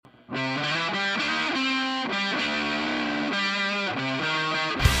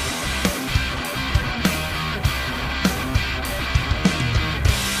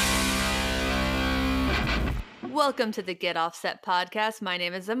Welcome to the Get Offset podcast. My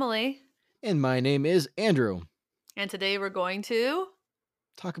name is Emily, And my name is Andrew. and today we're going to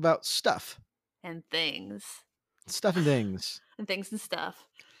Talk about stuff. and things Stuff and things. and things and stuff.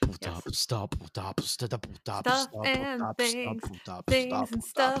 Yes. Stuff and things and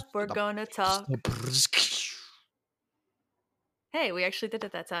stuff. We're gonna talk. Hey, we actually did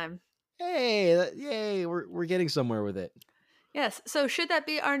it that time. Hey, yay, we're getting somewhere with it. Yes. So should that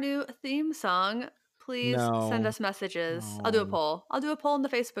be our new theme song? Please send No. us messages. No. I'll do a poll. I'll do a poll in the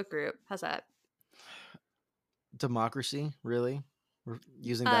Facebook group. How's that? Democracy, really? We're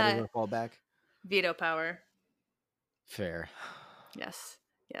using that as our fallback? Veto power. Fair. Yes.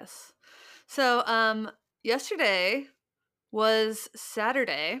 Yes. So, yesterday was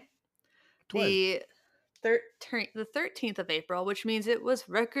Saturday, the 13th of April, which means it was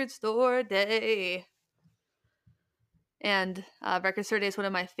Record Store Day. And Record Store Day is one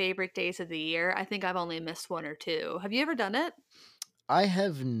of my favorite days of the year. I think I've only missed one or two. Have you ever done it? I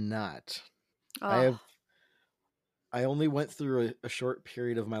have not. Oh. I only went through a short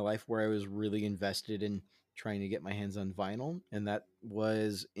period of my life where I was really invested in trying to get my hands on vinyl, and that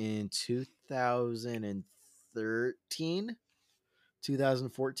was in 2013,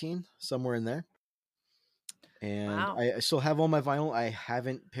 2014, somewhere in there. And Wow. I still have all my vinyl. I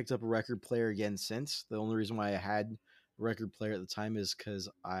haven't picked up a record player again since. The only reason why I had a record player at the time is because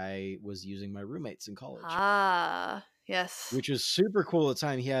I was using my roommates in college. Ah, yes. Which was super cool at the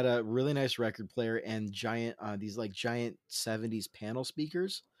time. He had a really nice record player and giant, these like giant 70s panel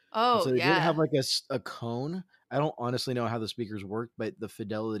speakers. Oh, And so they yeah. didn't have like a cone. I don't honestly know how the speakers worked, but the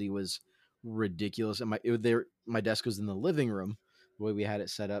fidelity was ridiculous. And my desk was in the living room, the way we had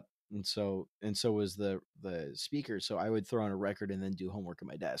it set up, and so was the speaker. So I would throw on a record and then do homework at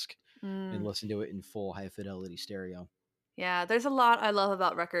my desk and listen to it in full high fidelity stereo. Yeah, there's a lot I love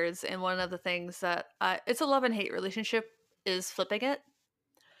about records, and one of the things that it's a love and hate relationship is flipping it.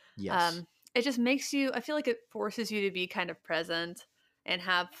 Yes. It just makes you, I feel like it forces you to be kind of present and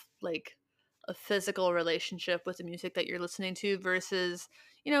have like a physical relationship with the music that you're listening to versus,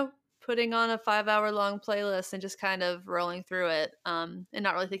 putting on a 5-hour long playlist and just kind of rolling through it and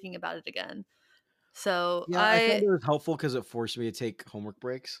not really thinking about it again. So Yeah, I found it was helpful because it forced me to take homework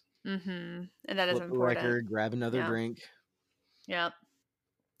breaks. And that is Flip the important. record, grab another drink. Yeah.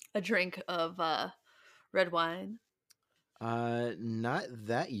 A drink of red wine. Not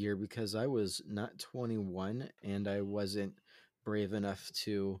that year because I was not 21 and I wasn't brave enough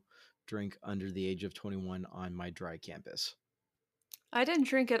to drink under the age of 21 on my dry campus. I didn't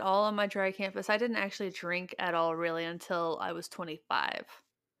drink at all on my dry campus. I didn't actually drink at all really until I was 25. I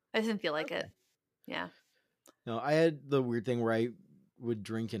just didn't feel like it. Yeah. No, I had the weird thing where I would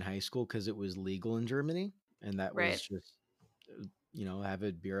drink in high school because it was legal in Germany, and that was just, have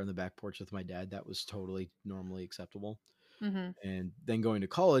a beer on the back porch with my dad. That was totally normally acceptable. And then going to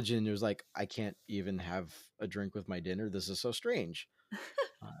college, and it was like, I can't even have a drink with my dinner. This is so strange.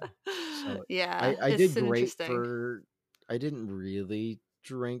 So yeah, I did great for. I didn't really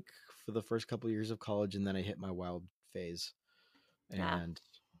drink for the first couple of years of college, and then I hit my wild phase, and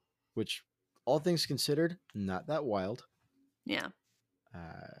which, all things considered, not that wild. Yeah.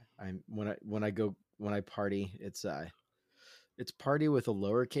 I'm when I party, it's party with a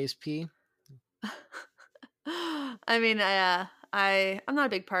lowercase p. I mean, I'm not a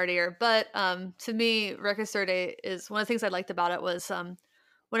big partier, but to me, Record Store Day is one of the things I liked about it was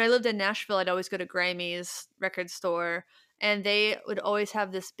when I lived in Nashville, I'd always go to Grammy's record store, and they would always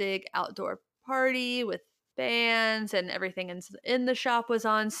have this big outdoor party with bands and everything in the shop was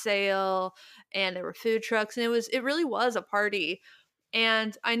on sale, and there were food trucks, and it really was a party.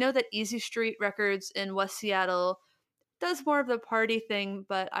 And I know that Easy Street Records in West Seattle does more of the party thing,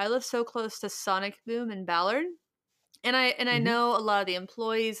 but I live so close to Sonic Boom in Ballard. And I know a lot of the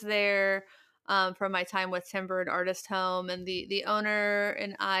employees there from my time with Timber and Artist Home, and the owner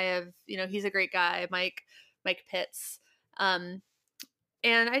and I have, he's a great guy, Mike Pitts. And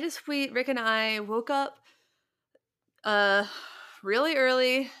Rick and I woke up really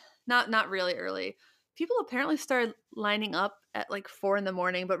early, not really early. People apparently started lining up at like 4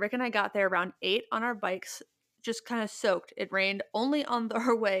 a.m, but Rick and I got there around 8 on our bikes, just kind of soaked. It rained only on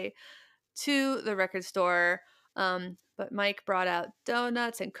our way to the record store. But Mike brought out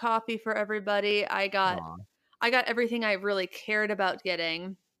donuts and coffee for everybody. I got everything I really cared about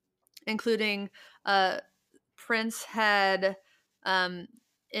getting, including Prince had in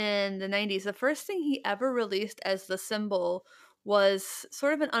the 90s, the first thing he ever released as the symbol was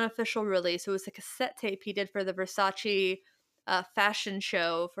sort of an unofficial release. It was a cassette tape he did for the Versace fashion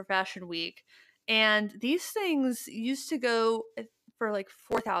show for Fashion Week. And these things used to go for like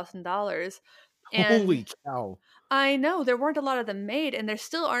 $4,000. And Holy cow. I know there weren't a lot of them made, and there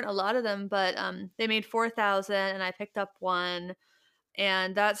still aren't a lot of them, but they made 4,000, and I picked up one,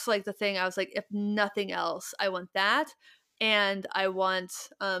 and that's like the thing. I was like, if nothing else, I want that, and I want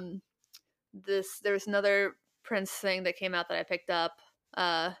this. There was another Prince thing that came out that I picked up.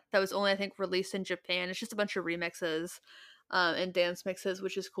 That was only I think released in Japan. It's just a bunch of remixes. And dance mixes,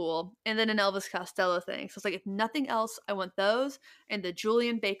 which is cool. And then an Elvis Costello thing. So it's like, if nothing else, I want those and the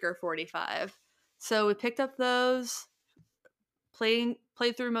Julian Baker 45. So we picked up those, played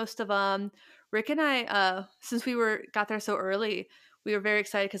through most of them. Rick and I, since we were got there so early, we were very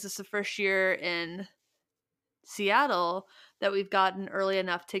excited because it's the first year in Seattle that we've gotten early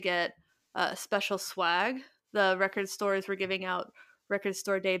enough to get special swag. The record stores were giving out record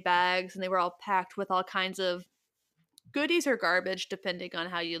store day bags, and they were all packed with all kinds of goodies or garbage, depending on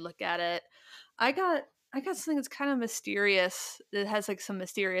how you look at it. I got I got something that's kind of mysterious. It has like some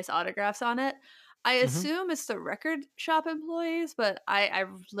mysterious autographs on it. I Hmm. assume it's the record shop employees, but I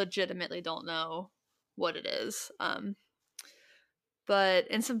legitimately don't know what it is. But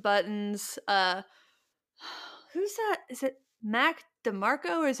and some buttons. Who's that? Is it Mac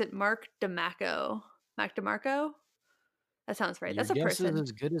DeMarco or is it Mark DeMarco? Mac DeMarco? That sounds right. Your That's a guess is person.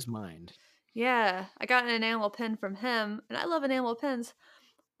 as good as mine. Yeah, I got an enamel pin from him, and I love enamel pins.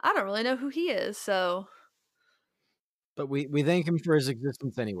 I don't really know who he is, so But we thank him for his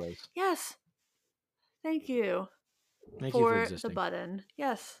existence anyways. yes, thank you Thank you for for the existing. button.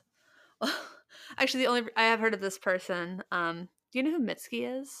 Yes. Actually, the only I have heard of this person. Do you know who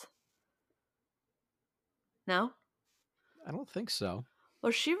Mitski is? No. I don't think so.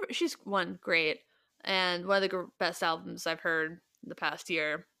 Well, she's one great, and one of the best albums I've heard the past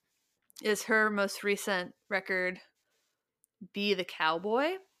year is her most recent record, "Be the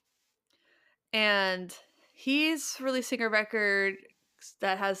Cowboy," and he's releasing a record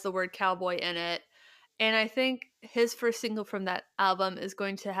that has the word cowboy in it. And I think his first single from that album is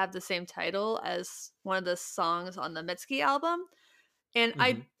going to have the same title as one of the songs on the Mitski album. And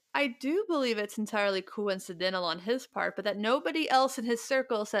Hmm. I do believe it's entirely coincidental on his part, but that nobody else in his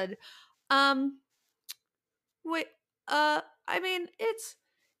circle said, um, wait, I mean, it's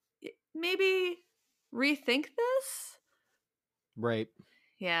maybe rethink this. Right.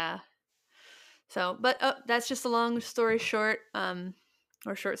 Yeah. So, but that's just a long story short,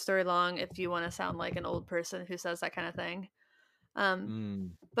 or short story long if you want to sound like an old person who says that kind of thing. Um,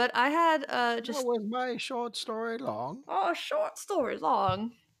 Mm. but I had That just was my short story long. short story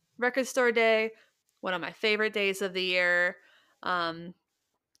long record store day, one of my favorite days of the year. Um,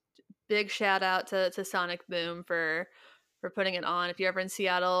 Big shout out to Sonic Boom for putting it on. If you're ever in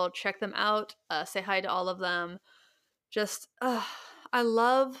Seattle, check them out. Say hi to all of them. Just I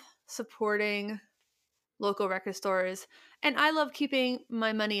love supporting local record stores, and I love keeping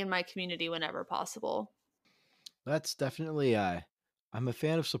my money in my community whenever possible. That's definitely I'm a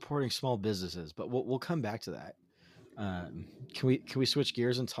fan of supporting small businesses, but we'll come back to that. Can we switch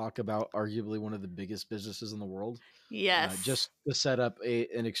gears and talk about arguably one of the biggest businesses in the world? Yes. Just to set up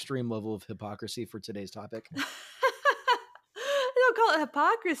an extreme level of hypocrisy for today's topic. I don't call it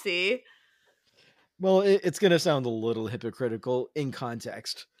hypocrisy. Well, it's going to sound a little hypocritical in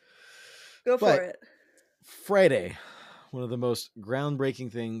context, Go for but it. Friday, one of the most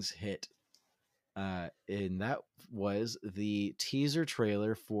groundbreaking things hit, and that was the teaser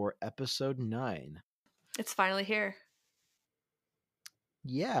trailer for episode 9. It's finally here.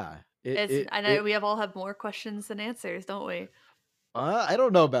 Yeah, it It's it I know it. we have all have more questions than answers, don't we? I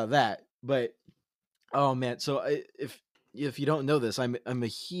don't know about that, but oh man, so if you don't know this, I'm a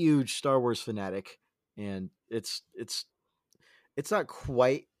huge Star Wars fanatic, and it's not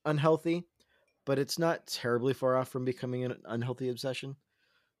quite unhealthy, but it's not terribly far off from becoming an unhealthy obsession.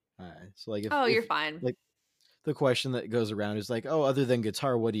 So like Oh, you're if fine. like the question that goes around is like, oh, other than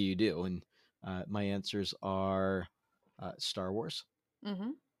guitar, what do you do? And my answers are Star Wars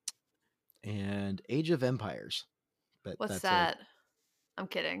Mhm. and Age of Empires. But What's that's a that? I'm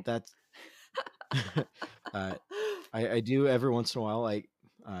kidding. that's uh, I do every once in a while.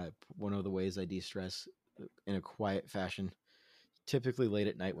 One of the ways I de-stress in a quiet fashion, typically late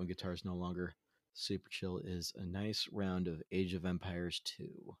at night when guitar is no longer super chill, is a nice round of Age of Empires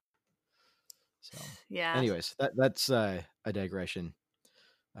 2. So, Yeah. anyways, that's a digression.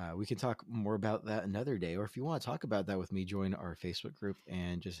 We can talk more about that another day, or if you want to talk about that with me, join our Facebook group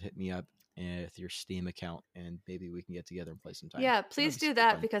and just hit me up with your Steam account, and maybe we can get together and play some time. Yeah, That would please be do super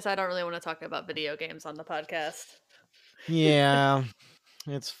that fun. because I don't really want to talk about video games on the podcast. Yeah,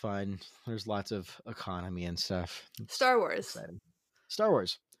 it's fun. There's lots of economy and stuff. It's Star Wars. exciting. Star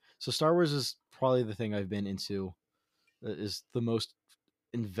Wars. So Star Wars is probably the thing I've been into is the most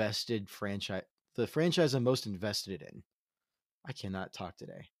invested franchise. the franchise I'm most invested in. I cannot talk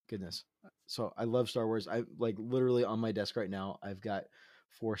today. Goodness. So I love Star Wars. I like literally on my desk right now. I've got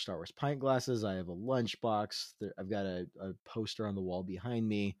 4 Star Wars pint glasses. I have a lunchbox. I've got a poster on the wall behind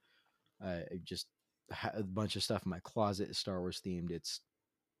me. I just a bunch of stuff in my closet is Star Wars themed. It's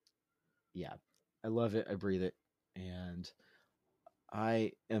yeah, I love it. I breathe it, and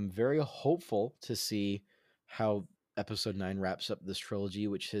I am very hopeful to see how Episode 9 wraps up this trilogy,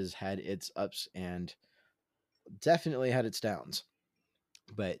 which has had its ups and definitely had its downs.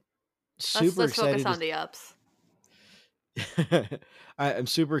 But super Let's focus excited on the ups. I'm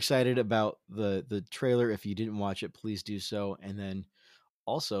super excited about the trailer. If you didn't watch it, please do so, and then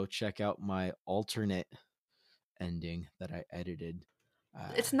also check out my alternate ending that I edited.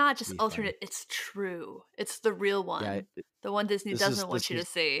 It's not To just be fun. alternate, it's true. It's the real Yeah, one. The one Disney doesn't want this you to is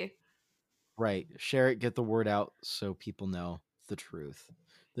see. right. Share it, get the word out, so people know the truth.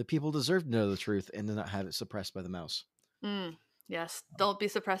 The people deserve to know the truth and to not have it suppressed by the mouse. Mm, yes, don't be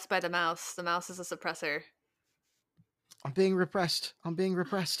suppressed by the mouse. The mouse is a suppressor. I'm being repressed. I'm being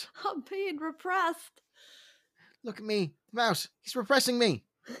repressed. I'm being repressed. Look at me, the mouse. He's repressing me.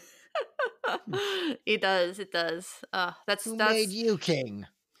 It does. It does. Who made That's. you king?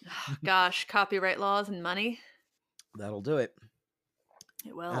 Gosh, copyright laws and money. That'll do it.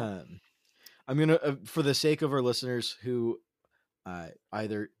 It will. Um, I'm gonna, for the sake of our listeners who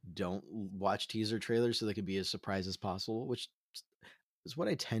either don't watch teaser trailers, so they can be as surprised as possible, which is what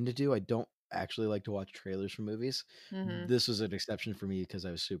I tend to do. I don't actually like to watch trailers for movies. Hmm. This was an exception for me because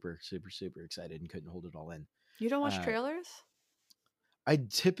I was super, super, super excited and couldn't hold it all in. You don't watch Uh, trailers? I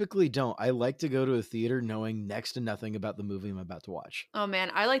typically don't. I like to go to a theater knowing next to nothing about the movie I'm about to watch. Oh man,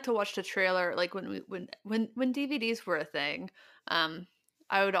 I like to watch the trailer like when DVDs were a thing. Um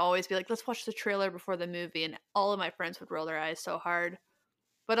I would always be like, let's watch the trailer before the movie, and all of my friends would roll their eyes so hard.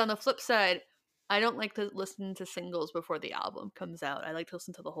 But on the flip side, I don't like to listen to singles before the album comes out. I like to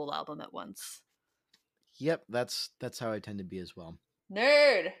listen to the whole album at once. Yep, that's how I tend to be as well.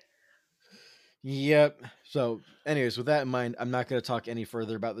 Nerd. Yep. So, anyways, with that in mind, I'm not going to talk any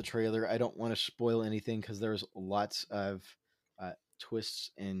further about the trailer. I don't want to spoil anything because there's lots of twists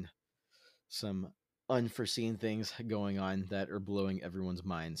and some unforeseen things going on that are blowing everyone's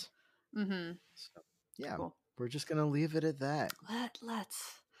minds. Mhm. So, yeah, Cool. we're just going to leave it at that.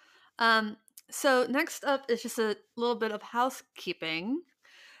 Let's. Um so next up is just a little bit of housekeeping.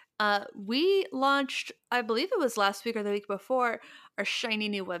 We launched, I believe it was last week or the week before, our shiny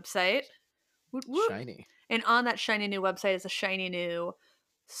new website. Woot woot. Shiny. And on that shiny new website is a shiny new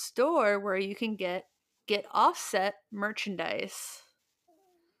store where you can get offset merchandise.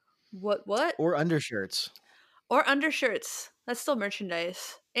 What? Or undershirts. Or undershirts. That's still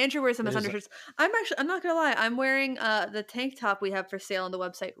merchandise. Andrew wears them It as is. undershirts. I'm not gonna lie, I'm wearing the tank top we have for sale on the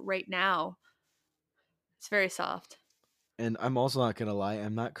website right now. It's very soft. And I'm also not going to lie,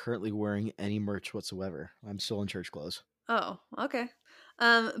 I'm not currently wearing any merch whatsoever. I'm still in church clothes. Oh, okay.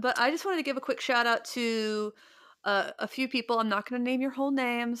 But I just wanted to give a quick shout out to a few people. I'm not going to name your whole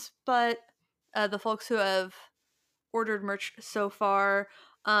names, but the folks who have ordered merch so far,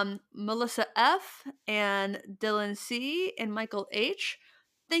 Melissa F and Dylan C and Michael H.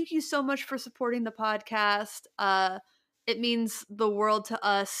 Thank you so much for supporting the podcast. It means the world to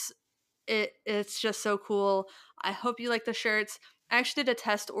us. It's just so cool. I hope you like the shirts. I actually did a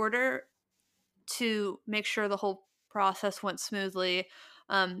test order to make sure the whole process went smoothly.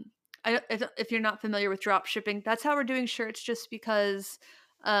 Um, if you're not familiar with drop shipping, that's how we're doing shirts, just because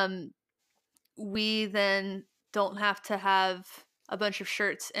um, we then don't have to have a bunch of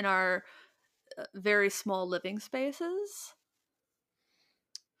shirts in our very small living spaces.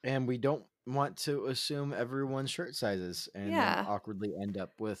 And we don't want to assume everyone's shirt sizes and then Yeah. awkwardly end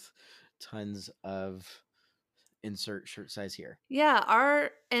up with tons of insert shirt size here. Yeah,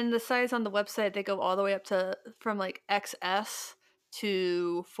 our and the size on the website, they go all the way up to from like XS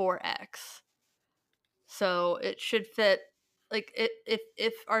to 4X. So it should fit like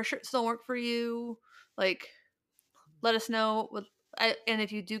if our shirts don't work for you, like let us know and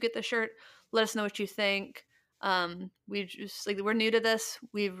if you do get the shirt, let us know what you think. We just like we're new to this.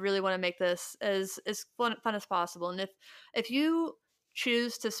 We really want to make this as fun as possible. And if you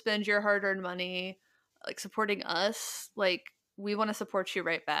choose to spend your hard-earned money like supporting us, like we want to support you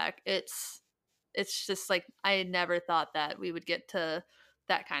right back. It's just like I never thought that we would get to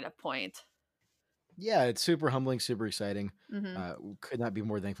that kind of point. Yeah, it's super humbling, super exciting. Mhm. Could not be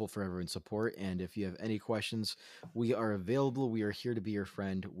more thankful for everyone's support. And if you have any questions, we are available. We are here to be your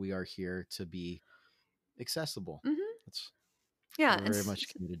friend. We are here to be accessible. Mhm. That's Yeah, we're and very much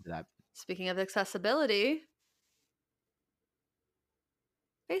committed to that. speaking of accessibility,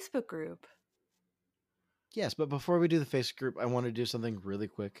 Facebook group. Yes, but before we do the Facebook group, I want to do something really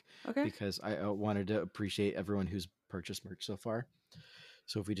quick Okay. because I wanted to appreciate everyone who's purchased merch so far.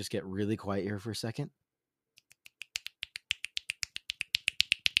 So if we just get really quiet here for a second,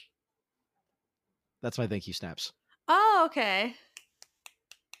 that's my thank you snaps. Oh, okay.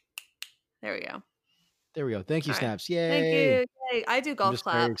 There we go. There we go. Thank you All right. snaps. Thank Yay! you. Yay. I do I'm golf just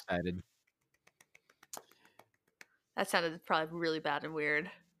very clap. excited. That sounded probably really bad and weird.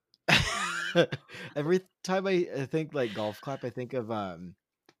 Every time I think like golf clap, I think of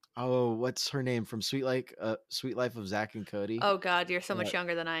oh, what's her name from Sweet Life of Zach and Cody. Oh God, you're so Uh, much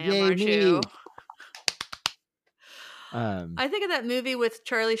younger than I am, Yay aren't you? me! Um, I think of that movie with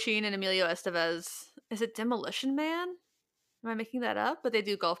Charlie Sheen and Emilio Estevez. Is it Demolition Man? Am I making that up? But they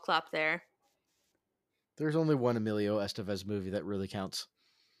do golf clap there. there's only one Emilio Estevez movie that really counts.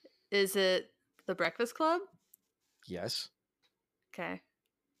 Is it The Breakfast Club? Yes. Okay.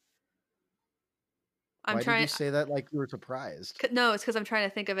 I'm Why did you trying. say that like you were surprised? No, it's because I'm trying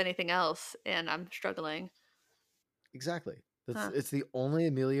to think of anything else, and I'm struggling. Exactly. Huh. It's the only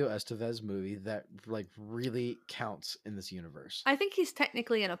Emilio Estevez movie that like really counts in this universe. I think he's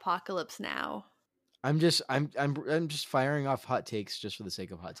technically in Apocalypse Now. I'm just firing off hot takes just for the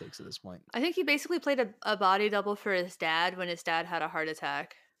sake of hot takes at this point. I think he basically played a body double for his dad when his dad had a heart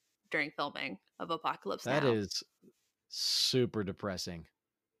attack during filming of Apocalypse That Now. is super depressing.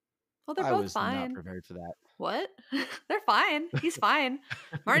 Well, they're I both was not fine. prepared for that. What? They're fine. He's fine.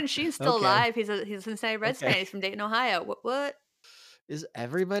 Martin Sheen's still Okay. alive. He's a Cincinnati Reds fan. Okay. He's from Dayton, Ohio. What? Is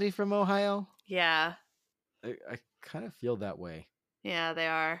everybody from Ohio? Yeah. I kind of feel that way. Yeah, they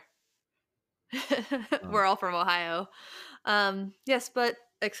are. Um, We're all from Ohio. Yes, but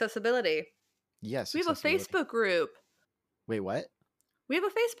accessibility. yes, We have a accessibility. Facebook group. Wait, what? We have a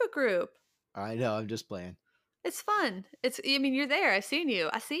Facebook group. I know, I'm just playing. It's fun. I mean, you're there. I've seen you.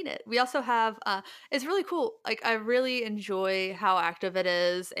 I've seen it. We also have it's really cool. Like I really enjoy how active it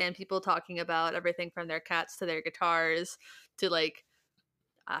is and people talking about everything from their cats to their guitars to like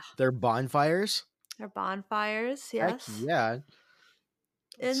uh, They're bonfires? their bonfires, Heck yes. yeah.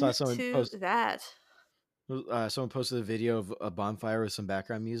 Saw Into that. someone posted a video of a bonfire with some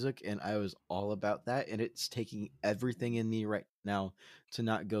background music, and I was all about that. And it's taking everything in me right now to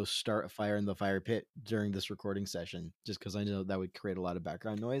not go start a fire in the fire pit during this recording session, just because I know that would create a lot of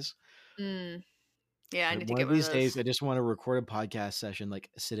background noise. Mm, yeah, I But need to one get of one of these days, those. I just want to record a podcast session, like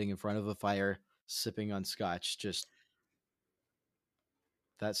sitting in front of a fire, sipping on scotch. Just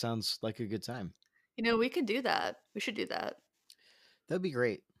that sounds like a good time. We could do that. We should do that. That'd be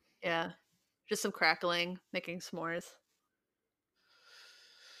great. Yeah. Just some crackling, making s'mores.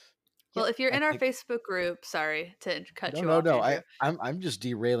 Well, Yep, if you're I in our think. Facebook group, sorry to cut No, you no, off, no. Andrew. I'm just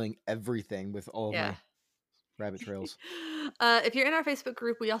derailing everything with all of Yeah. my rabbit trails. If you're in our Facebook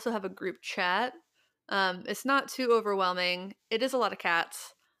group, we also have a group chat. It's not too overwhelming. It is a lot of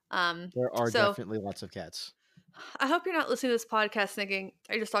cats. There are So definitely lots of cats. I hope you're not listening to this podcast thinking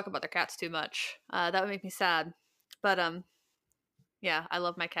I just talk about their cats too much. That would make me sad. But yeah, I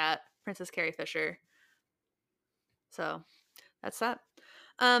love my cat, Princess Carrie Fisher. So that's that.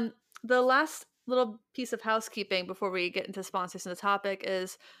 Um, the last little piece of housekeeping before we get into sponsors and the topic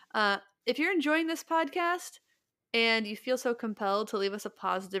is if you're enjoying this podcast and you feel so compelled to leave us a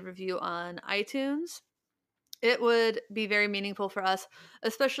positive review on iTunes, it would be very meaningful for us,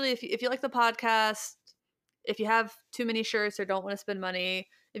 especially if you like the podcast, if you have too many shirts or don't want to spend money.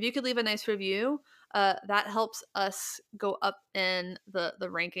 If you could leave a nice review, that helps us go up in the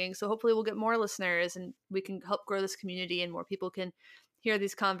ranking. So hopefully we'll get more listeners and we can help grow this community and more people can hear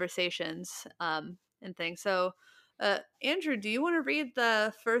these conversations and things. So, Andrew, do you want to read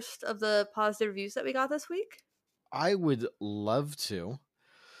the first of the positive reviews that we got this week? I would love to.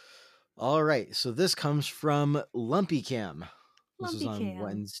 All right, so this comes from Lumpy Cam. This was Lumpy on Cam.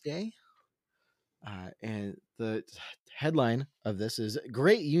 Wednesday. And the headline of this is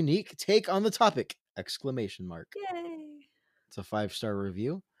 "Great Unique Take on the Topic!" Exclamation mark. Yay. It's a 5-star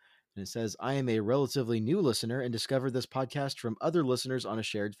review. And it says, I am a relatively new listener and discovered this podcast from other listeners on a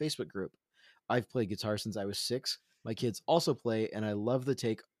shared Facebook group. I've played guitar since I was 6. My kids also play, and I love the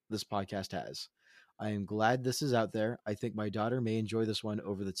take this podcast has. I am glad this is out there. I think my daughter may enjoy this one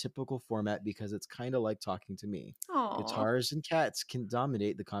over the typical format because it's kind of like talking to me. Aw. Guitars and cats can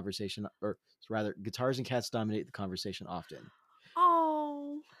dominate the conversation, or rather, guitars and cats dominate the conversation often.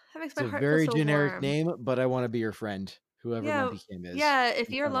 Oh, that makes It's my a heart feel very so generic warm. name, but I want to be your friend, whoever Yeah, Lumpy Cam is. yeah. If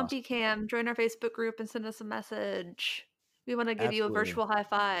You you're sound awesome. Lumpy Cam, join our Facebook group and send us a message. We want to give you a Absolutely. virtual high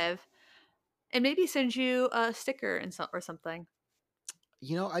five and maybe send you a sticker or something.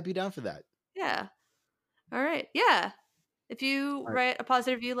 I'd be down for that. Yeah. All right. Yeah. If you All right, write a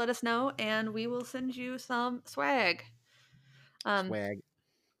positive review, let us know, and we will send you some swag. Um, swag.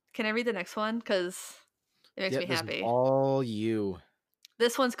 can I read the next one? Because it makes me Yep, this is happy. all you.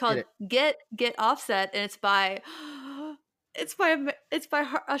 This one's Hit called it. Get Offset, and it's by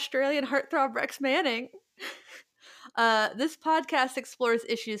Australian heartthrob Rex Manning. This podcast explores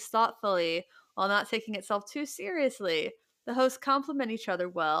issues thoughtfully while not taking itself too seriously. The hosts complement each other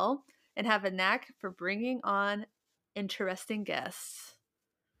well and have a knack for bringing on interesting guests.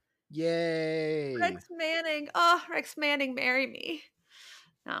 Yay! Rex Manning. Oh, Rex Manning, marry me.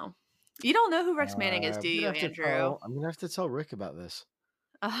 No. You don't know who Rex Manning is, do I'm gonna you, have to Andrew? tell. I'm gonna have to tell Rick about this.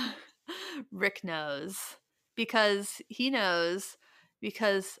 Uh, Rick knows because he knows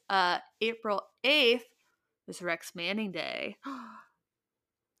because April 8th is Rex Manning Day.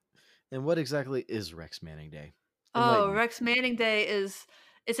 And what exactly is Rex Manning Day? Oh, Enlighten me. Rex Manning Day is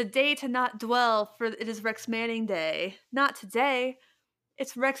it's a day to not dwell, for it is Rex Manning Day. Not today.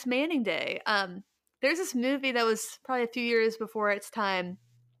 It's Rex Manning Day. There's this movie that was probably a few years before its time,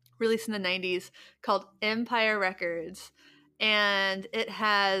 released in the 90s, called Empire Records. And it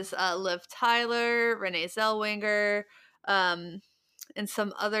has Liv Tyler, Renee Zellweger, um, and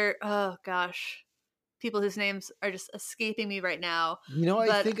some other, oh gosh, people whose names are just escaping me right now. I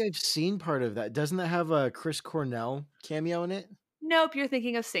But think I've seen part of that. Doesn't that have a Chris Cornell cameo in it? nope, you're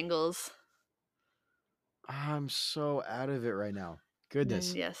thinking of Singles. I'm so out of it right now.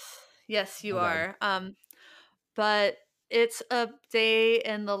 Goodness, Yes. Yes, you my bad. are. But it's a day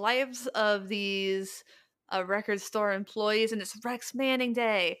in the lives of these record store employees, and it's Rex Manning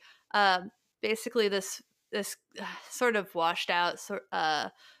Day. Basically, this sort of washed out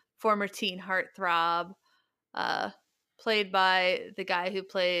former teen heartthrob, uh, played by the guy who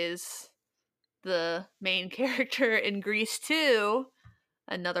plays the main character in Grease 2,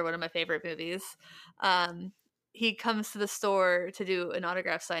 another one of my favorite movies. Um, he comes to the store to do an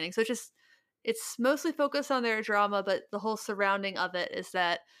autograph signing. So it's mostly focused on their drama, but the whole surrounding of it is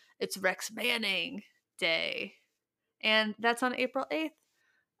that it's Rex Manning Day. And that's on April 8th.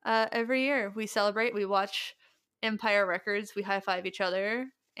 Every year we celebrate, we watch Empire Records, we high five each other,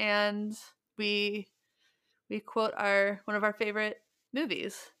 and we we quote our one of our favorite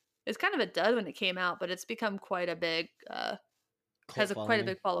movies. It's kind of a dud when it came out, but it's become quite a big Cult has quite a following.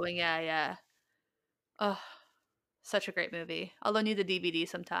 big following. Yeah, yeah. Oh, such a great movie. I'll loan you the DVD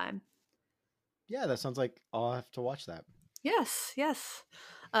sometime. Yeah, that sounds like I'll have to watch that. Yes, yes.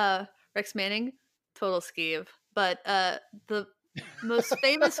 Rex Manning, total skeeve. But the most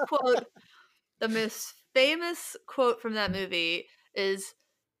famous quote, the most famous quote from that movie is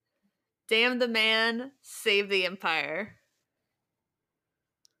 "Damn the man, save the empire,"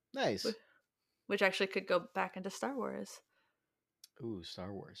 Nice. which actually could go back into Star Wars. Ooh,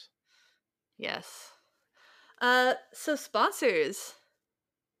 Star Wars. Yes. So sponsors.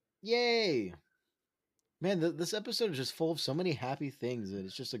 Yay! Man, this episode is just full of so many happy things, and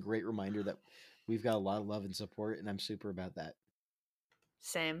it's just a great reminder that we've got a lot of love and support, and I'm super about that.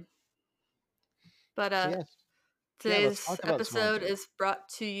 Same. But So yes, yeah, let's today's talk about episode sponsors. is brought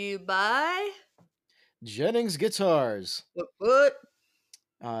to you by Jennings Guitars. what?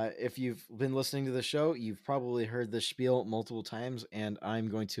 If you've been listening to the show, you've probably heard this spiel multiple times, and I'm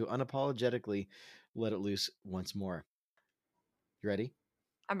going to unapologetically let it loose once more. You ready?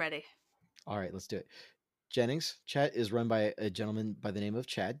 I'm ready. All right, let's do it. Jennings Chat is run by a gentleman by the name of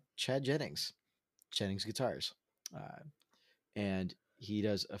Chad Jennings, Jennings Guitars, uh, and he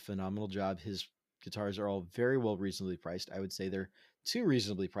does a phenomenal job. His guitars are all very well reasonably priced. I would say they're too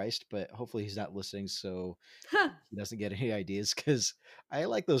reasonably priced, but hopefully he's not listening, so he doesn't get any ideas because I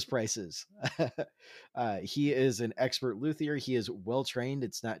like those prices. He is an expert luthier. He is well trained.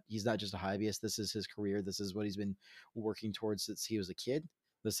 He's not just a hobbyist. This is his career. This is what he's been working towards since he was a kid.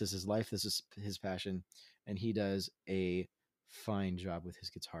 This is his life. This is his passion, and he does a fine job with his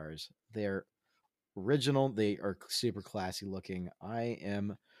guitars. They're original. They are super classy looking. I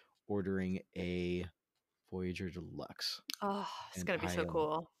am ordering a Voyager Deluxe, Oh, it's and gonna be I so am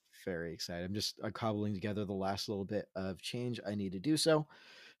cool. very excited. I'm just cobbling together the last little bit of change I need to do so,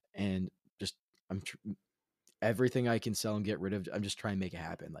 and just I'm everything I can sell and get rid of. I'm just trying to make it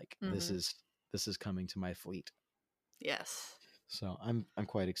happen. Like Hmm. this is coming to my fleet, Yes, so I'm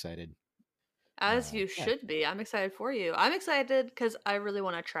quite excited. as you Yeah. should be. I'm excited for you. I'm excited because I really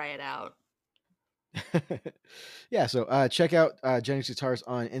want to try it out. Yeah, so check out Jennings Guitars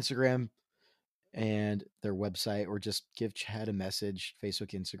on Instagram and their website, or just give Chad a message,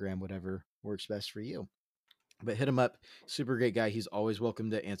 Facebook, Instagram, whatever works best for you. But hit him up. Super great guy. He's always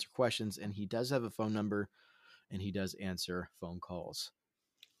welcome to answer questions, and he does have a phone number, and he does answer phone calls.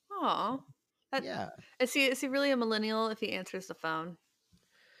 Aw, That Yeah. is he really a millennial if he answers the phone?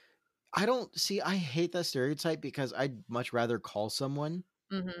 I don't see I hate that stereotype because I'd much rather call someone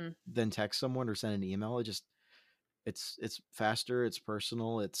Mhm. than text someone or send an email. It's faster, it's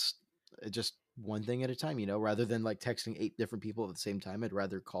personal, it's just one thing at a time, rather than like texting eight different people at the same time. I'd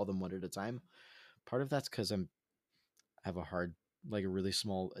rather call them one at a time. Part of that's because I have a hard, like a really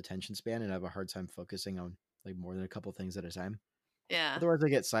small attention span, and I have a hard time focusing on like more than a couple things at a time. Yeah. Otherwise, I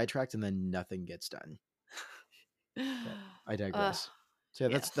get sidetracked and then nothing gets done. But I Uh, digress. So yeah,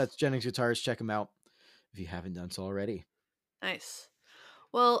 that's yes. Jennings Guitars. Check them out if you haven't done so already. Nice.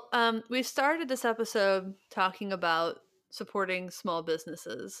 Well, we started this episode talking about supporting small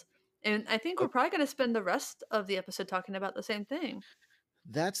businesses. And I think we're Oh, probably going to spend the rest of the episode talking about the same thing.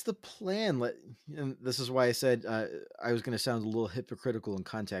 that's the plan. And this is why I said I was going to sound a little hypocritical in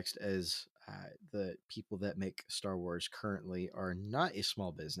context, as the people that make Star Wars currently are not a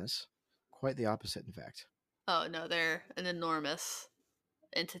small business. Quite the opposite, in fact. Oh, no, they're an enormous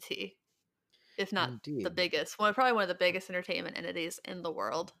entity, if not the Indeed. biggest. Well, probably one of the biggest entertainment entities in the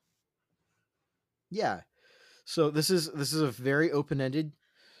world. Yeah. So this is a very open-ended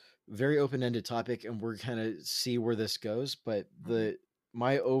topic, and we're gonna see where this goes. But Hmm. the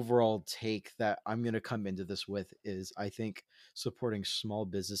my overall take that I'm gonna come into this with is I think supporting small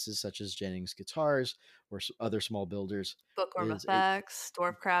businesses such as Jennings Guitars or other small builders Bookworm is a effects,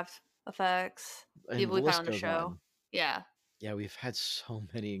 Dwarfcraft effects, and people the we've had list on the goes show. on. Yeah. Yeah, we've had so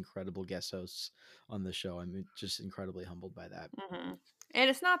many incredible guest hosts on the show. I'm just incredibly humbled by that. Hmm. And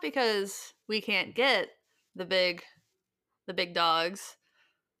it's not because we can't get the big the big dogs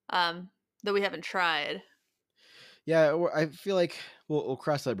um, that we haven't tried. Yeah, I feel like we'll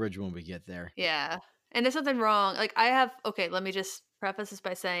cross that bridge when we get there. Yeah. And there's something wrong. Like I have okay, let me just preface this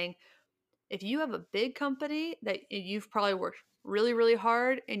by saying if you have a big company that you've probably worked really, really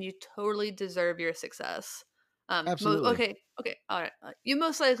hard and you totally deserve your success. Absolutely. Okay, all right. You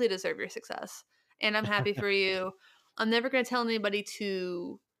most likely deserve your success. And I'm happy for you. I'm never going to tell anybody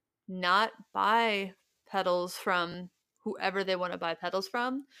to not buy pedals from whoever they want to buy pedals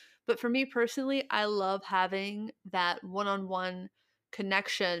from. But for me personally, I love having that one on one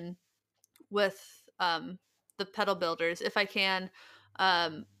connection with the pedal builders if I can.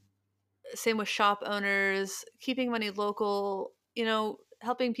 Um, Same with shop owners, keeping money local,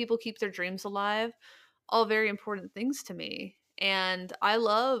 helping people keep their dreams alive, all very important things to me. And I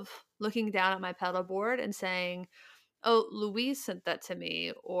love looking down at my pedal board and saying, oh, Louise sent that to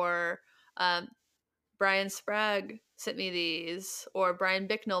me, or um, Brian Sprague sent me these, or Brian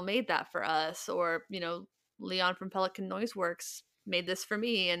Bicknell made that for us, or, Leon from Pelican Noise Works made this for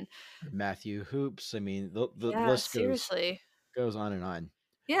me. And Matthew Hoops. I mean, the yeah, list seriously. goes on and on.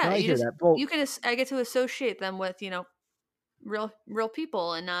 No, Yeah, I hear that. Well, I get to associate them with, real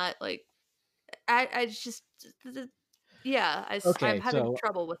people and not like I just yeah, I'm okay, having so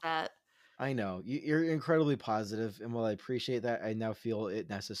trouble with that. I know you're incredibly positive, and while I appreciate that, I now feel it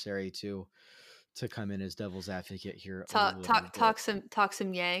necessary to come in as devil's advocate here a little bit. Talk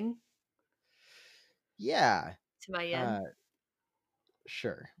some yang Yeah, to my yin. uh,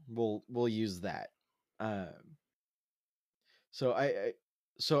 sure, we'll use that. Um, so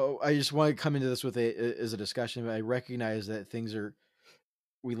I just want to come into this with as a discussion. I recognize that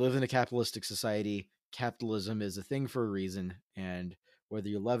we live in a capitalistic society. Capitalism is a thing for a reason, and whether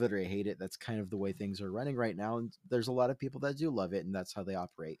you love it or hate it, that's kind of the way things are running right now. And there's a lot of people that do love it, and that's how they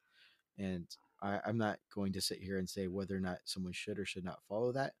operate. And I'm not going to sit here and say whether or not someone should or should not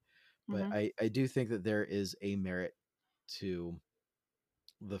follow that, but Mhm. I do think that there is a merit to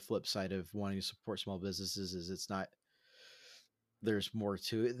the flip side of wanting to support small businesses. Is it's not there's more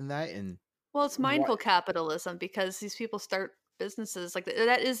to it than that, and Well, it's what mindful capitalism because these people start businesses like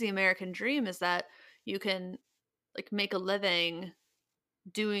that is the American dream is that you can like make a living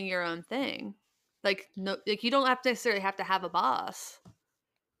doing your own thing. Like no like you don't have to necessarily have to have a boss.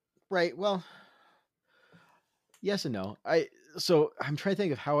 right? Well, yes and no. So I'm trying to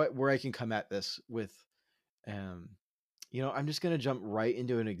think of where I can come at this with um I'm just going to jump right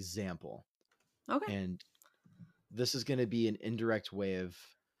into an example, Okay. and this is going to be an indirect way of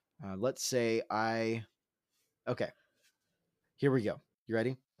let's say I okay, here we go. You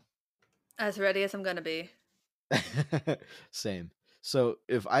ready? As ready as I'm going to be. Same. So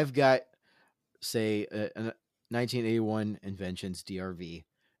if I've got say a 1981 inventions DRV,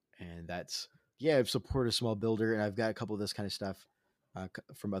 and that's yeah, I've supported a small builder, and I've got a couple of this kind of stuff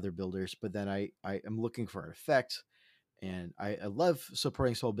from other builders, but then I am looking for an effect. And I love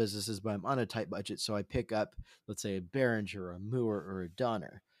supporting small businesses, but I'm on a tight budget. So I pick up, let's say, a Behringer, a Moore, or a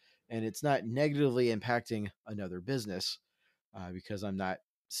Donner. And it's not negatively impacting another business because I'm not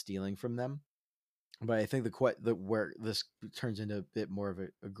stealing from them. But I think the where this turns into a bit more of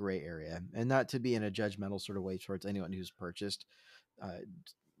a gray area, and not to be in a judgmental sort of way towards anyone who's purchased uh,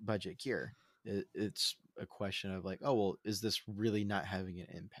 budget gear. It's a question of like, oh well, is this really not having an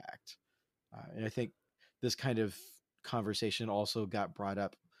impact? And I think this kind of conversation also got brought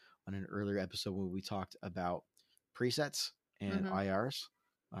up on an earlier episode when we talked about presets and Mhm. IRs,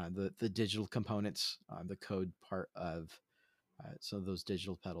 the digital components, the code part of some of those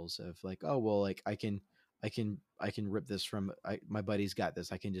digital pedals of like, oh well, like I can rip this from my buddy's got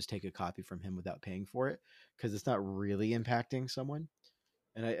this. I can just take a copy from him without paying for it because it's not really impacting someone.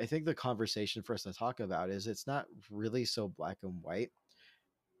 And I think the conversation for us to talk about is it's not really so black and white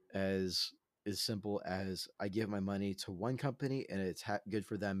as simple as I give my money to one company and it's good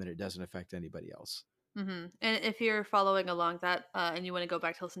for them and it doesn't affect anybody else. Mhm. And if you're following along that, and you wanna go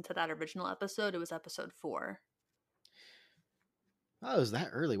back to listen to that original episode, it was episode 4. Oh, it was that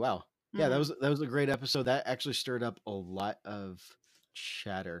early? Wow. Yeah, Mhm. that was a great episode. That actually stirred up a lot of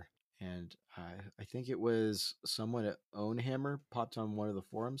chatter, and I think it was someone at Ownhammer popped on one of the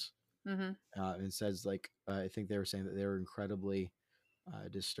forums Mhm. and says like I think they were saying that they were incredibly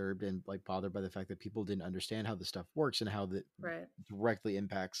disturbed and like bothered by the fact that people didn't understand how the stuff works and how that Right. directly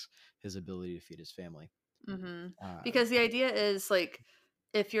impacts his ability to feed his family. Mhm. Uh, Because the idea is, like,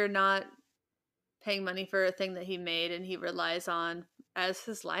 if you're not paying money for a thing that he made and he relies on as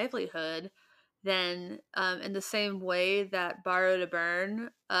his livelihood, then, in the same way that Borrow to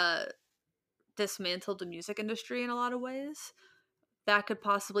Burn, dismantled the music industry in a lot of ways, that could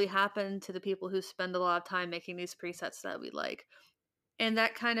possibly happen to the people who spend a lot of time making these presets that we like. And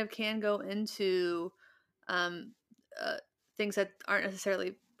that kind of can go into um, uh, things that aren't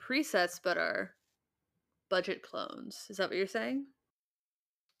necessarily presets but are budget clones. Is that what you're saying?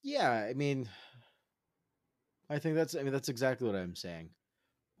 yeah, I mean, I mean that's exactly what I'm saying.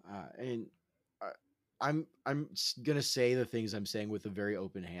 And uh, I'm gonna say the things I'm saying with a very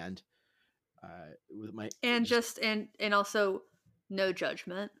open hand. With my And just just and also no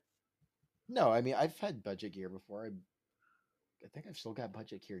judgment. no, I mean I've had budget gear before. I think I've still got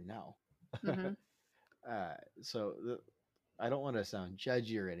budget gear now. Hmm. uh, so I don't want to sound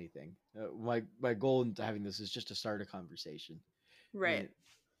judgy or anything. My goal in having this is just to start a conversation, Right. and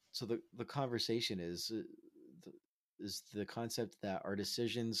so the conversation is the concept that our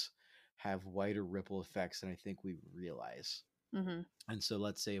decisions have wider ripple effects than I think we realize. Hmm. And so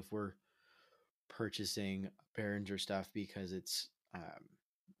let's say if we're purchasing Behringer stuff because it's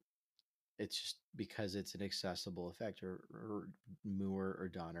just because it's an accessible effect or Moore or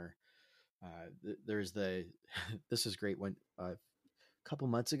Donner. There's the this is great when a couple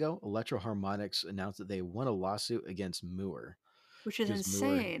months ago Electro Harmonics announced that they won a lawsuit against Moore Which is because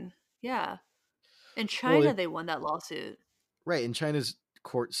Moore insane. Yeah. In well China, they won that lawsuit. right in China's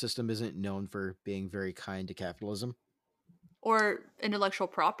court system isn't known for being very kind to capitalism. Or intellectual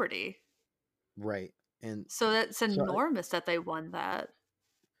property. Right. And So that's so enormous that they won that.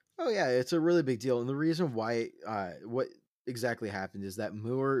 oh yeah, it's a really big deal, and the reason why what exactly happened is that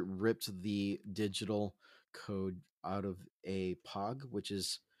Moore ripped the digital code out of a POG, which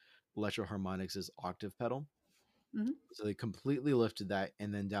is Electro Harmonix's octave pedal. Hmm. So they completely lifted that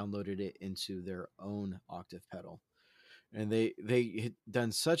and then downloaded it into their own octave pedal. And they had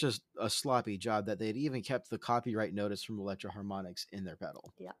done such a sloppy job that they had even kept the copyright notice from Electro Harmonix in their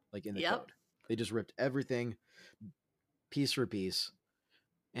pedal, Yep. like in the Yep. code. They just ripped everything piece for piece,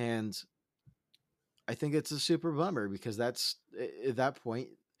 and I think it's a super bummer because that's at that point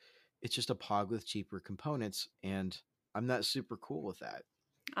it's just a pog with cheaper components, and I'm not super cool with that.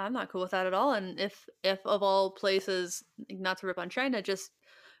 I'm not cool with that at all. And if of all places, not to rip on China, just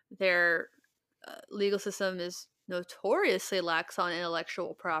their legal system is notoriously lax on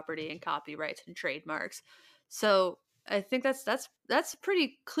intellectual property and copyrights and trademarks. So I think that's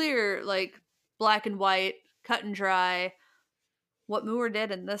pretty clear, like black and white, cut and dry. What Moore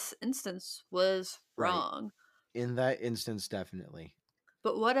did in this instance was Right. wrong. In that instance, definitely.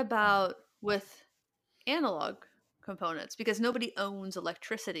 But what Uh, about with analog components? Because nobody owns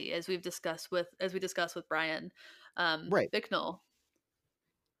electricity, as we discussed with Brian right. Bicknell.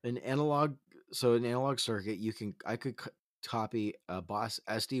 An analog, so an analog circuit, I could copy a Boss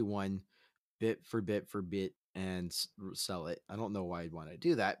SD1 bit for bit and sell it. I don't know why I'd want to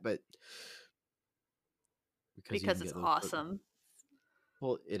do that, but because you Because can it's get those awesome.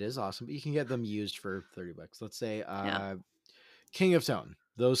 well, it is awesome, but you can get them used for $30. Let's say Yeah. King of Tone.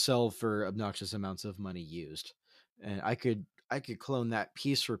 Those sell for obnoxious amounts of money used. And I could clone that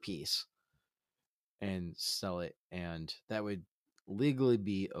piece for piece and sell it and that would legally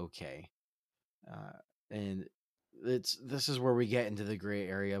be okay. And it's this is where we get into the gray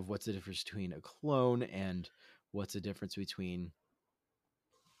area of what's the difference between a clone and what's the difference between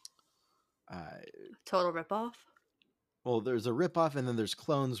uh, Total ripoff. well, there's a ripoff and then there's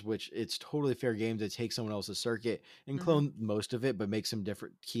clones, which it's totally fair game to take someone else's circuit and Hmm. clone most of it, but make some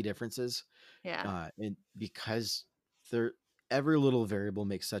different key differences. Yeah. And because there every little variable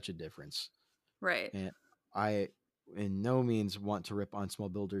makes such a difference. Right. And I in no means want to rip on small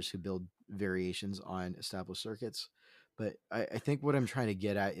builders who build variations on established circuits. But I think what I'm trying to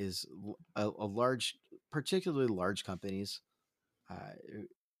get at is a large, particularly large companies uh,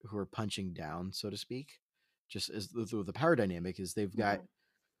 who are punching down, so to speak. Just as the power dynamic is, they've got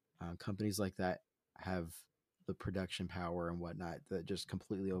Hmm. companies like that have the production power and whatnot that just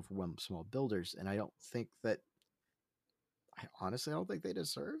completely overwhelm small builders. And I don't think that I honestly don't think they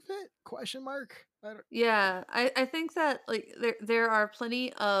deserve it. Question mark. I don't. Yeah, I think that like there are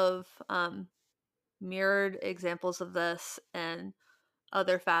plenty of mirrored examples of this and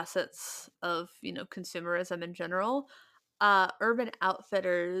other facets of, consumerism in general. Urban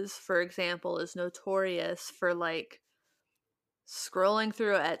Outfitters, for example, is notorious for like scrolling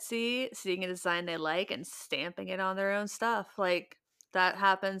through Etsy, seeing a design they like, and stamping it on their own stuff. Like that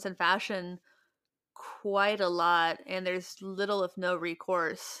happens in fashion quite a lot, and there's little if no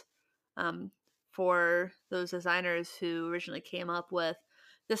recourse um, for those designers who originally came up with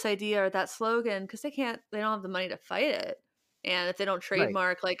this idea or that slogan because they don't have the money to fight it. And if they don't Right.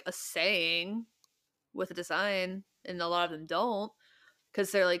 trademark like a saying with a design, and a lot of them don't,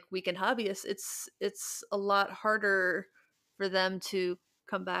 because they're like weekend hobbyists, it's a lot harder for them to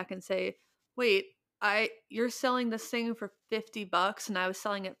come back and say, "Wait, I you're selling this thing for $50 and I was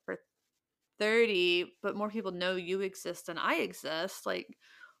selling it for 30, but more people know you exist than I exist." Like,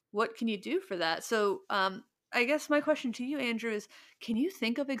 what can you do for that? So, I guess my question to you, Andrew, is can you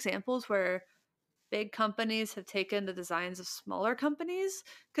think of examples where big companies have taken the designs of smaller companies?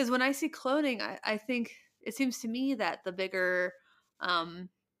 Because when I see cloning, I think it seems to me that um,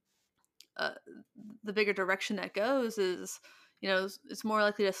 uh, the bigger direction that goes is, it's more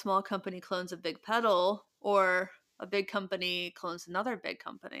likely a small company clones a big pedal, or a big company clones another big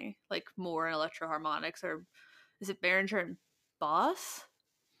company, like Moore and Electroharmonics, or is it Behringer and Boss?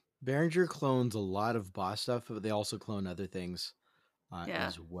 Behringer clones a lot of Boss stuff, but they also clone other things Yeah,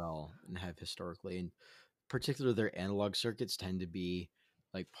 as well and have historically. And particularly their analog circuits tend to be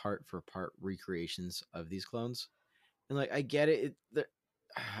like part for part recreations of these clones. And like I get it,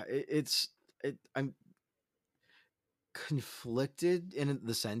 it's I'm conflicted in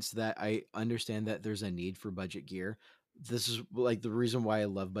the sense that I understand that there's a need for budget gear. This is like the reason why I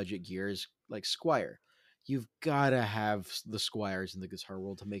love budget gear is like Squire. You've got to have the Squires in the guitar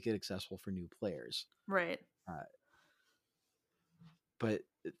world to make it accessible for new players. right. Uh, but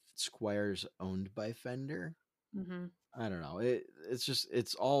Squire's owned by Fender. Hmm. I don't know. It's just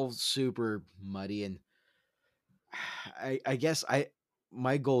it's all super muddy, and I guess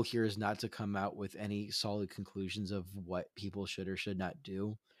my goal here is not to come out with any solid conclusions of what people should or should not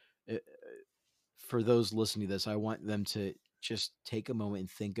do. It, for those listening to this, I want them to just take a moment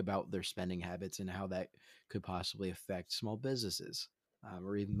and think about their spending habits and how that could possibly affect small businesses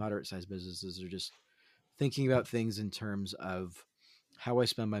or even moderate sized businesses, or just thinking about things in terms of how I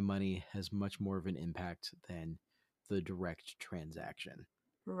spend my money has much more of an impact than the direct transaction.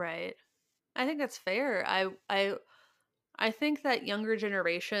 Right. I think that's fair. I think that younger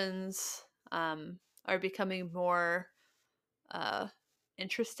generations are becoming more uh,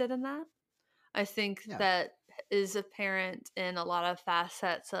 interested in that. I think Yeah. that is apparent in a lot of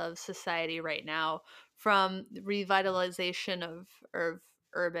facets of society right now, from the revitalization of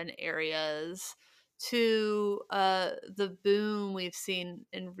urban areas to the boom we've seen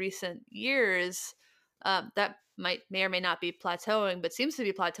in recent years, that may or may not be plateauing, but seems to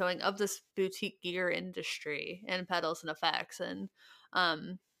be plateauing, of this boutique gear industry and pedals and effects. And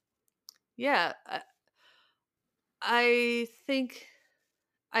um, yeah, I think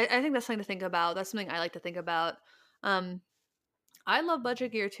I think that's something to think about. That's something I like to think about. Um, I love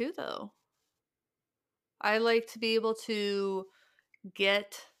budget gear too, though. I like to be able to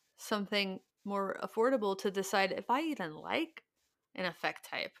get something more affordable to decide if I even like an effect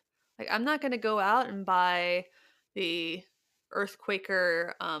type. Like, I'm not going to go out and buy the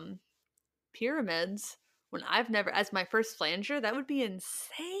Earthquaker pyramids when I've never, as my first flanger. That would be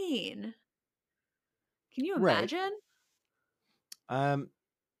insane. Can you Right. imagine? Um,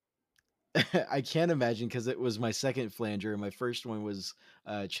 I can't imagine because it was my second flanger. My first one was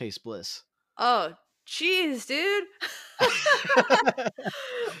Chase Bliss. Oh, jeez, dude. Yeah,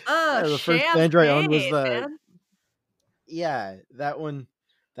 Oh, the first flanger I owned was champagne, the man. yeah that one.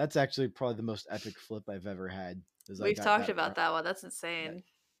 That's actually probably the most epic flip I've ever had. Is I We've got talked that about that one. That's that insane.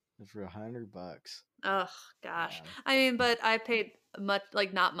 for $100. Oh gosh. Yeah. I mean, but I paid much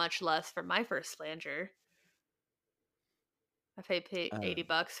like not much less for my first flanger. I paid Uh,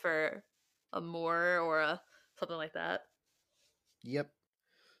 $80 for a Moore or a something like that. yep.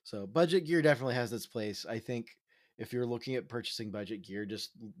 So budget gear definitely has its place. I think if you're looking at purchasing budget gear,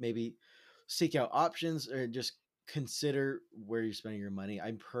 just maybe seek out options or just consider where you're spending your money.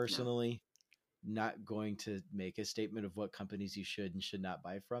 I'm No. personally not going to make a statement of what companies you should and should not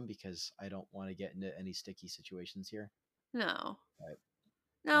buy from because I don't want to get into any sticky situations here. No. But,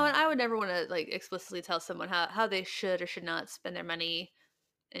 No, and I um, would never want to like explicitly tell someone how they should or should not spend their money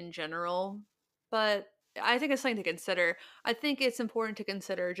in general. But I think it's something to consider. I think it's important to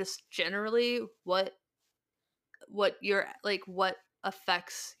consider just generally what your like what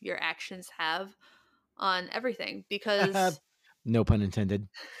affects your actions have on everything because no pun intended.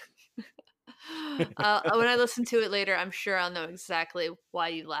 when I listen to it later, I'm sure I'll know exactly why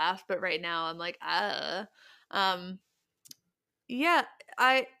you laughed. But right now, I'm like, um, yeah,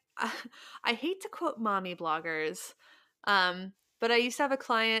 I, I hate to quote mommy bloggers, but I used to have a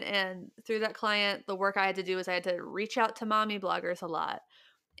client, and through that client, the work I had to do was I had to reach out to mommy bloggers a lot.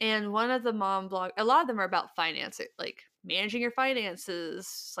 And one of the a lot of them are about finance, like managing your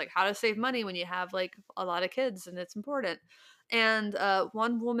finances, like how to save money when you have like a lot of kids and it's important. And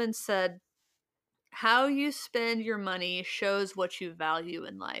one woman said, "How you spend your money shows what you value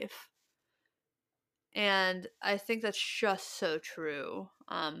in life." And I think that's just so true.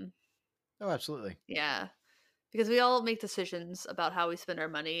 Oh, absolutely. Yeah, because we all make decisions about how we spend our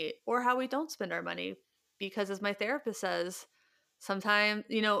money or how we don't spend our money. Because as my therapist says, sometimes,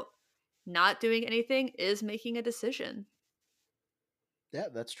 not doing anything is making a decision. Yeah,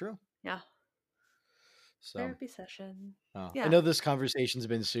 that's true. Yeah. So, Therapy session. I Yeah. know this conversation's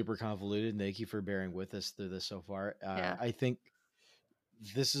been super convoluted. Thank you for bearing with us through this so far. Yeah. I think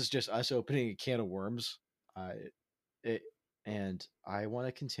this is just us opening a can of worms. Uh, it, and I want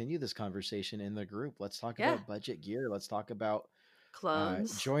to continue this conversation in the group. Let's talk Yeah. about budget gear. Let's talk about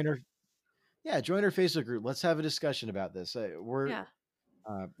Clones. join our Facebook group. Let's have a discussion about this. We're Yeah.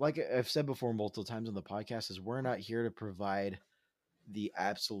 like I've said before multiple times on the podcast, is we're not here to provide the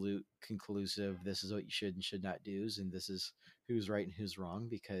absolute conclusive. This is what you should and should not do, and this is who's right and who's wrong.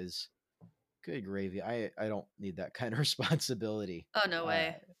 Because good gravy, I don't need that kind of responsibility. Oh, no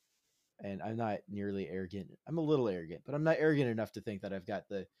way. And I'm not nearly arrogant. I'm a little arrogant, but I'm not arrogant enough to think that I've got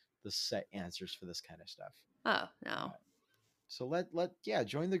the set answers for this kind of stuff. Oh, Uh, no. so yeah,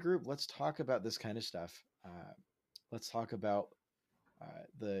 join the group. Let's talk about this kind of stuff. Let's talk about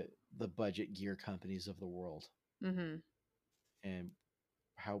the budget gear companies of the world Mhm. and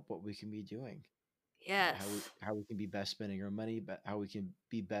how what we can be doing, Yes. how we can be best spending our money, but how we can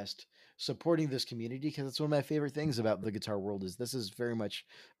be best supporting this community. Because it's one of my favorite things about the guitar world is this is very much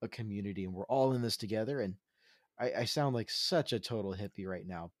a community, and we're all in this together. And I sound like such a total hippie right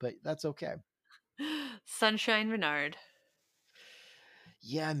now, but that's okay. Sunshine Renard.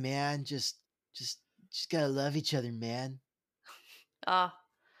 Yeah, man, just just gotta love each other, man. Ah,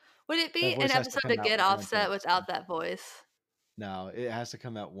 would it That be an voice has to episode come to out get once an offset episode. without that voice? No, it has to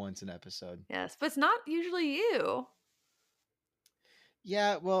come out once an episode. Yes, but it's not usually you.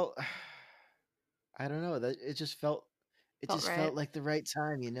 Yeah, well, I don't know. That it Felt just right. felt like the right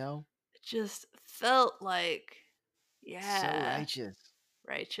time, you know? It just felt like, So yeah, righteous.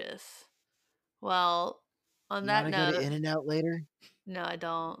 righteous. Well, on You that want to go to note, In and Out later? no, I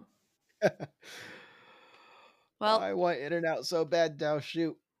don't. Oh, Well, I want In and Out so bad now.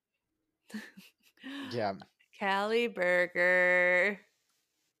 Shoot. Yeah, Cali Burger.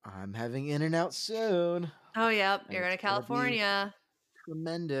 I'm having In and Out soon, Oh, yep, and you're going it's to gonna be California.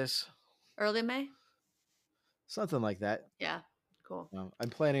 tremendous. Early May? Something like that. Yeah, cool. I'm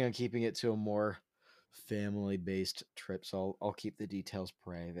planning on keeping it to a more family-based trip, so I'll keep the details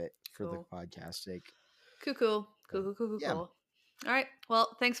private for the Cool. podcast sake. Cool, cool. But Cool, cool, cool, cool, yeah, cool. All right.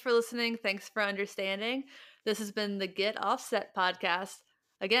 Well, thanks for listening. Thanks for understanding. This has been the Get Offset podcast.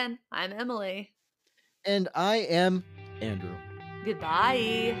 Again, I'm Emily. and I am Andrew.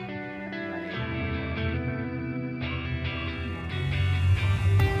 Goodbye.